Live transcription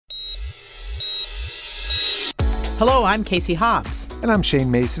Hello, I'm Casey Hobbs. And I'm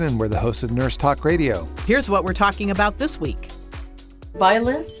Shane Mason, and we're the hosts of Nurse Talk Radio. Here's what we're talking about this week.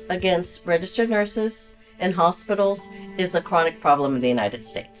 Violence against registered nurses in hospitals is a chronic problem in the United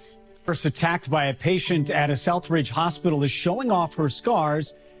States. Nurse attacked by a patient at a Southridge hospital is showing off her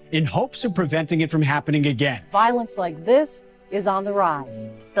scars in hopes of preventing it from happening again. Violence like this is on the rise.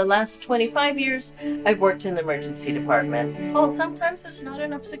 The last 25 years, I've worked in the emergency department. Well, sometimes there's not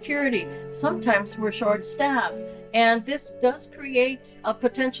enough security. Sometimes we're short-staffed. And this does create a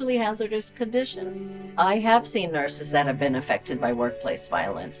potentially hazardous condition. I have seen nurses that have been affected by workplace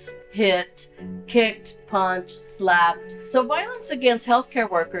violence. Hit, kicked, punched, slapped. So violence against healthcare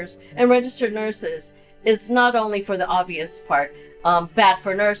workers and registered nurses is not only for the obvious part, bad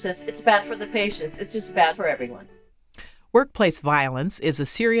for nurses, it's bad for the patients. It's just bad for everyone. Workplace violence is a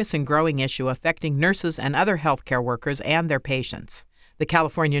serious and growing issue affecting nurses and other healthcare workers and their patients. The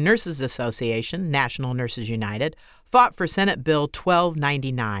California Nurses Association, National Nurses United, fought for Senate Bill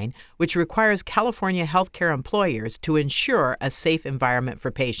 1299, which requires California healthcare employers to ensure a safe environment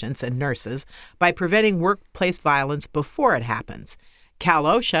for patients and nurses by preventing workplace violence before it happens.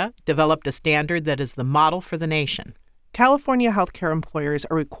 Cal-OSHA developed a standard that is the model for the nation. California healthcare employers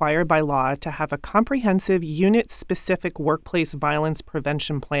are required by law to have a comprehensive unit-specific workplace violence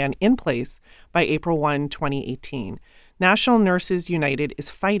prevention plan in place by April 1, 2018. National Nurses United is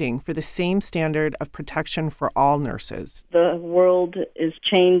fighting for the same standard of protection for all nurses. The world is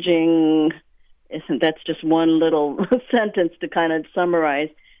changing. That's just one little sentence to kind of summarize.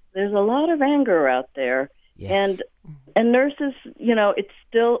 There's a lot of anger out there. Yes. And nurses, it's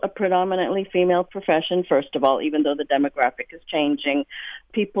still a predominantly female profession, first of all, even though the demographic is changing.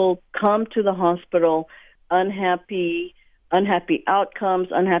 People come to the hospital unhappy outcomes,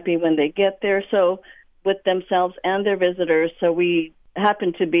 unhappy when they get there, so with themselves and their visitors. So we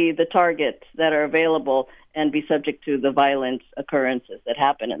happen to be the targets that are available and be subject to the violence occurrences that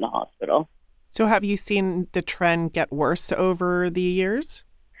happen in the hospital. So have you seen the trend get worse over the years?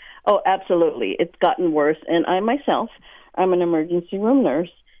 Oh, absolutely. It's gotten worse. And I myself, I'm an emergency room nurse.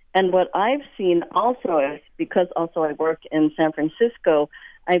 And what I've seen also is, because also I work in San Francisco,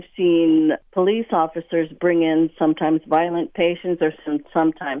 I've seen police officers bring in sometimes violent patients or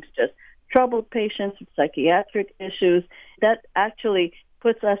sometimes just troubled patients with psychiatric issues. That actually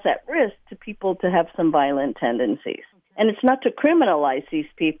puts us at risk to people to have some violent tendencies. And it's not to criminalize these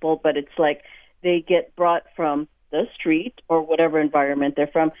people, but it's like they get brought from the street or whatever environment they're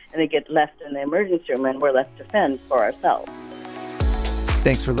from, and they get left in the emergency room, and we're left to fend for ourselves.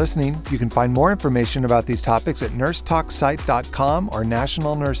 Thanks for listening. You can find more information about these topics at nursetalksite.com or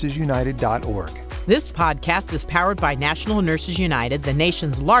nationalnursesunited.org. This podcast is powered by National Nurses United, the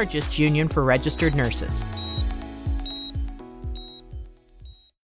nation's largest union for registered nurses.